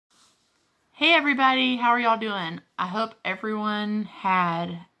everybody, how are y'all doing? I hope everyone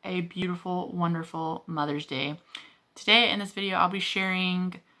had a beautiful, wonderful Mother's Day. Today in this video, I'll be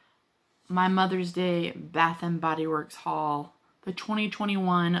sharing my Mother's Day Bath & Body Works haul, the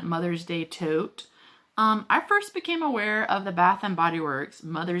 2021 Mother's Day Tote. I first became aware of the Bath & Body Works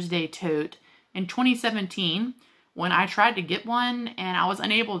Mother's Day Tote in 2017 when I tried to get one and I was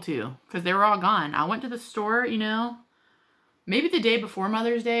unable to because they were all gone. I went to the store, maybe the day before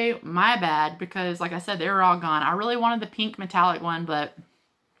Mother's Day, my bad, because like I said, they were all gone. I really wanted the pink metallic one, but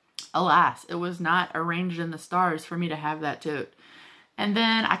alas, it was not arranged in the stars for me to have that tote. And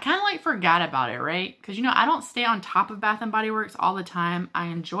then I kind of like forgot about it, right? Because, I don't stay on top of Bath & Body Works all the time. I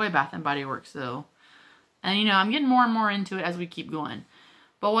enjoy Bath & Body Works though. And, I'm getting more and more into it as we keep going.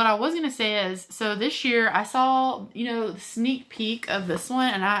 But what I was going to say is, so this year I saw, the sneak peek of this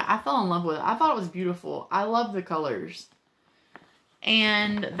one and I fell in love with it. I thought it was beautiful. I love the colors.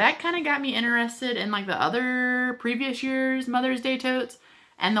 And that kind of got me interested in like the other previous year's Mother's Day totes.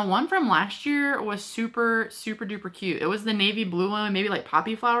 And the one from last year was super, super duper cute. It was the navy blue one, maybe like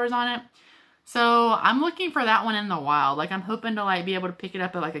poppy flowers on it. So I'm looking for that one in the wild. Like I'm hoping to like be able to pick it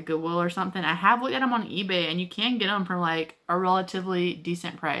up at like a Goodwill or something. I have looked at them on eBay and you can get them for like a relatively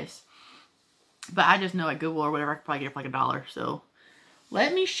decent price. But I just know at Goodwill or whatever I could probably get it for like $1. So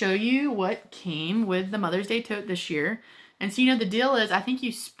let me show you what came with the Mother's Day tote this year. And so, the deal is, I think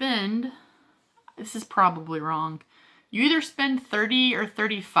you spend, this is probably wrong, you either spend $30 or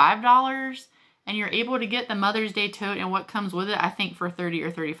 $35 and you're able to get the Mother's Day tote and what comes with it, I think for $30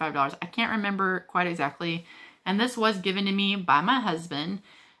 or $35. I can't remember quite exactly. And this was given to me by my husband.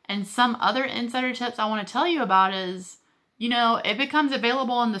 And some other insider tips I want to tell you about is, it becomes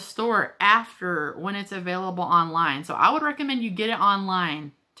available in the store after when it's available online. So I would recommend you get it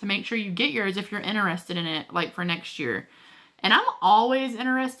online to make sure you get yours if you're interested in it, like for next year. And I'm always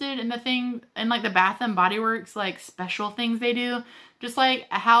interested in like the Bath & Body Works, like special things they do. Just like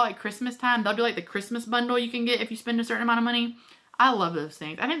how at Christmas time, they'll do like the Christmas bundle you can get if you spend a certain amount of money. I love those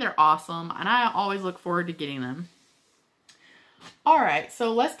things. I think they're awesome. And I always look forward to getting them. All right.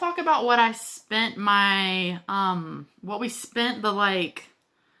 So let's talk about what I spent what we spent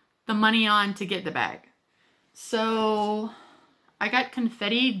the money on to get the bag. So I got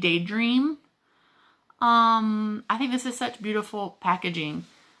Confetti Daydream. I think this is such beautiful packaging.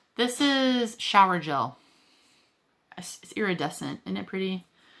 This is shower gel. It's iridescent. Isn't it pretty?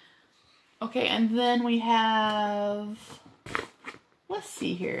 Okay, and then we have, let's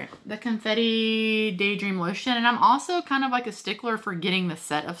see here, the Confetti Daydream lotion. And I'm also kind of like a stickler for getting the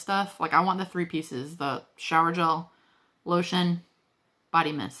set of stuff. Like I want the 3 pieces, the shower gel, lotion,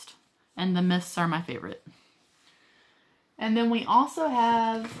 body mist. And the mists are my favorite. And then we also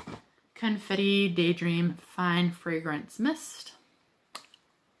have Confetti Daydream Fine Fragrance Mist.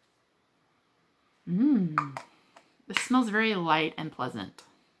 This smells very light and pleasant.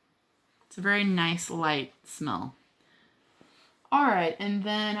 It's a very nice light smell. Alright, and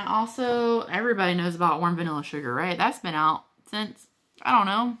then also, everybody knows about warm vanilla sugar, right? That's been out since, I don't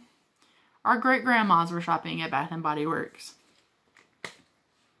know, our great-grandmas were shopping at Bath & Body Works.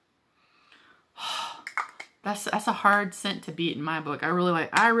 That's a hard scent to beat in my book. I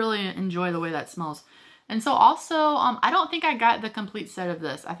really enjoy the way that smells. And so also, I don't think I got the complete set of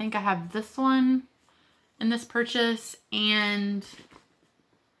this. I think I have this one in this purchase and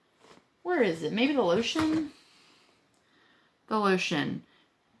where is it? Maybe the lotion? The lotion.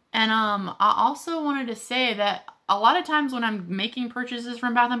 And I also wanted to say that a lot of times when I'm making purchases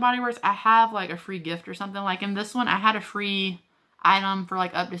from Bath & Body Works, I have like a free gift or something. Like in this one, I had a free item for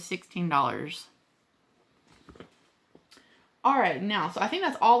like up to $16. Alright, now, so I think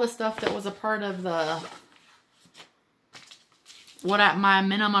that's all the stuff that was a part of my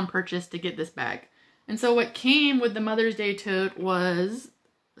minimum purchase to get this bag. And so what came with the Mother's Day tote was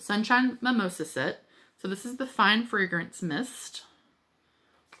Sunshine Mimosa set. So this is the Fine Fragrance Mist.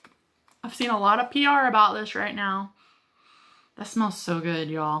 I've seen a lot of PR about this right now. That smells so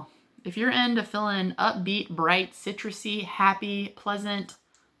good, y'all. If you're into feeling upbeat, bright, citrusy, happy, pleasant,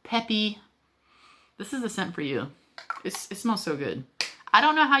 peppy, this is the scent for you. It smells so good. I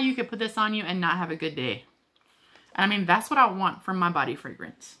don't know how you could put this on you and not have a good day. And I mean, that's what I want from my body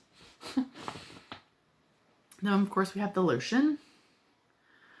fragrance. Then, of course, we have the lotion.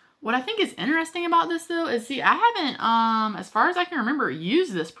 What I think is interesting about this, though, is, see, I haven't, as far as I can remember,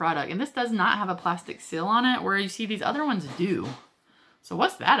 used this product. And this does not have a plastic seal on it, where you see these other ones do. So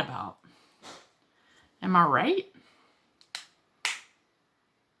what's that about? Am I right?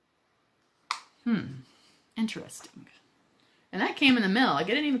 Interesting. And that came in the mail. Like,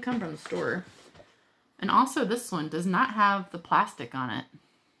 it didn't even come from the store. And also this one does not have the plastic on it.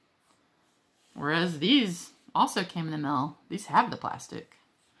 Whereas these also came in the mail. These have the plastic.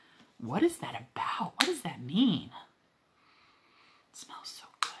 What is that about? What does that mean? It smells so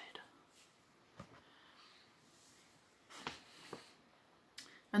good.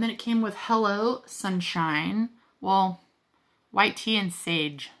 And then it came with Hello Sunshine. Well, white tea and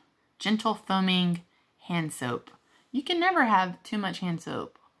sage. Gentle foaming hand soap. You can never have too much hand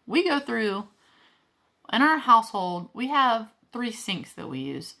soap. We go through, in our household, we have 3 sinks that we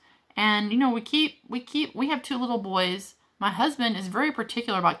use. And, you know, we have 2 little boys. My husband is very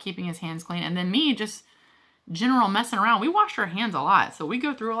particular about keeping his hands clean. And then me, just general messing around. We wash our hands a lot. So we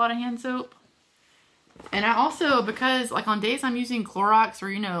go through a lot of hand soap. And I also, because like on days I'm using Clorox or,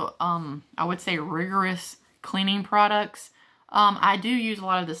 you know, I would say rigorous cleaning products, I do use a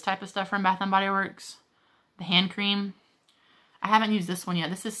lot of this type of stuff from Bath & Body Works. The hand cream. I haven't used this one yet.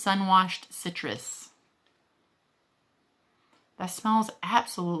 This is Sun Washed Citrus. That smells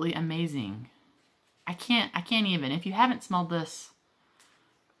absolutely amazing. I can't even. If you haven't smelled this,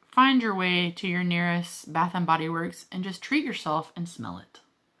 find your way to your nearest Bath & Body Works and just treat yourself and smell it.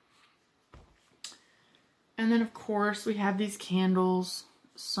 And then, of course, we have these candles.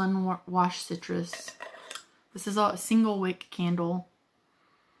 Sun Washed Citrus. This is a single wick candle.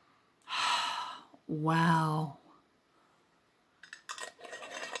 Wow.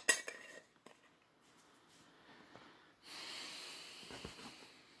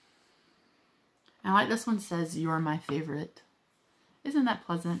 I like this one says, "You're my favorite." Isn't that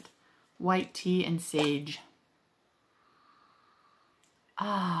pleasant? White tea and sage.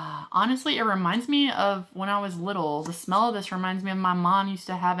 Honestly, it reminds me of when I was little. The smell of this reminds me of my mom used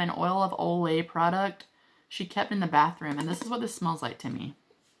to have an oil of Olay product she kept in the bathroom. And this is what this smells like to me.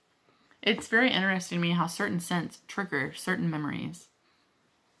 It's very interesting to me how certain scents trigger certain memories.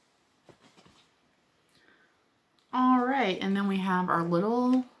 All right, and then we have our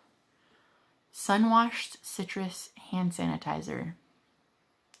little Sun Washed Citrus hand sanitizer.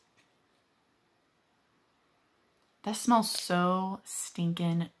 That smells so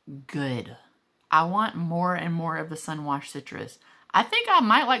stinking good. I want more and more of the Sun Washed Citrus. I think I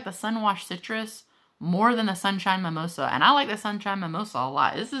might like the Sun Washed Citrus more than the Sunshine Mimosa. And I like the Sunshine Mimosa a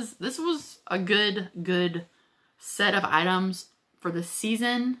lot. This was a good set of items for the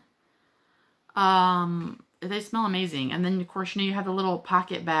season. They smell amazing. And then, of course, you know, you have the little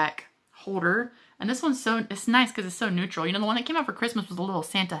pocket back holder. And this one's it's nice because it's so neutral. You know, the one that came out for Christmas was a little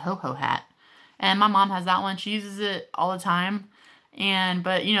Santa ho-ho hat. And my mom has that one. She uses it all the time.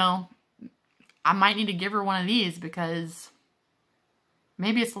 But, you know, I might need to give her one of these because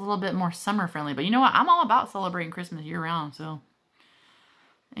maybe it's a little bit more summer friendly. But you know what? I'm all about celebrating Christmas year round. So,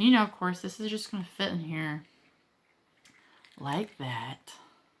 and you know, of course, this is just going to fit in here like that.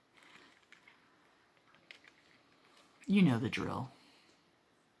 You know the drill.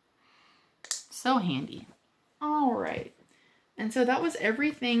 So handy. All right. And so that was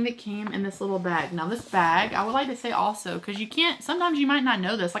everything that came in this little bag. Now this bag, I would like to say also, because you can't, sometimes you might not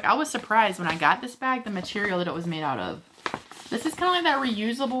know this. Like I was surprised when I got this bag, the material that it was made out of. This is kind of like that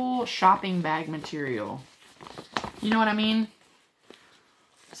reusable shopping bag material. You know what I mean?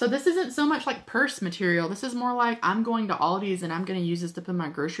 So this isn't so much like purse material. This is more like I'm going to Aldi's and I'm going to use this to put my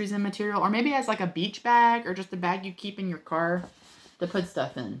groceries in material. Or maybe as like a beach bag or just a bag you keep in your car to put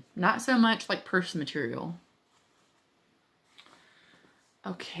stuff in. Not so much like purse material.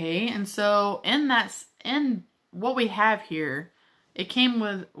 Okay, and so in what we have here, it came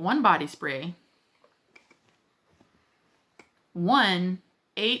with 1 body spray, 1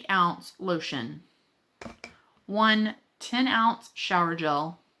 8-ounce lotion, 1 10-ounce shower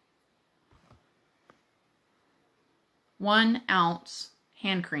gel, 1 ounce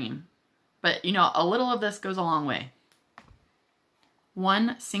hand cream. But, you know, a little of this goes a long way.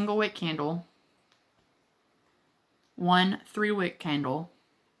 1 single wick candle, 1 3-wick candle,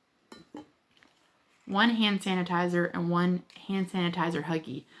 1 hand sanitizer, and 1 hand sanitizer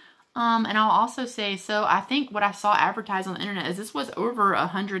huggy. And I'll also say, so I think what I saw advertised on the internet is this was over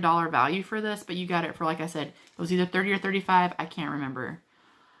 $100 value for this, but you got it for, like I said, it was either 30 or 35. I can't remember.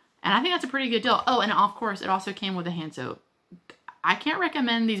 And I think that's a pretty good deal. Oh, and of course, it also came with a hand soap. I can't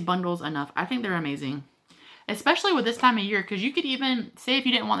recommend these bundles enough. I think they're amazing. Especially with this time of year, because you could even, say if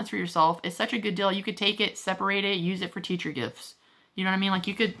you didn't want this for yourself, it's such a good deal. You could take it, separate it, use it for teacher gifts. You know what I mean? Like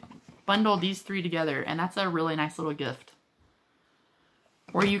you could bundle these 3 together, and that's a really nice little gift.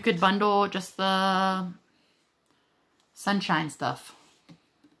 Or you could bundle just the sunshine stuff.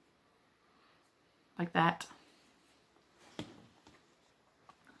 Like that.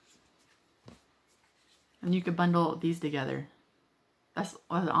 And you could bundle these together. That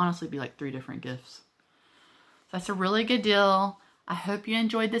would honestly be like 3 different gifts. So that's a really good deal. I hope you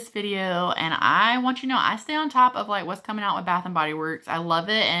enjoyed this video, and I want you to know I stay on top of like what's coming out with Bath & Body Works. I love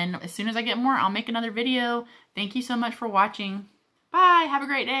it, and as soon as I get more, I'll make another video. Thank you so much for watching. Bye. Have a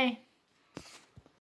great day.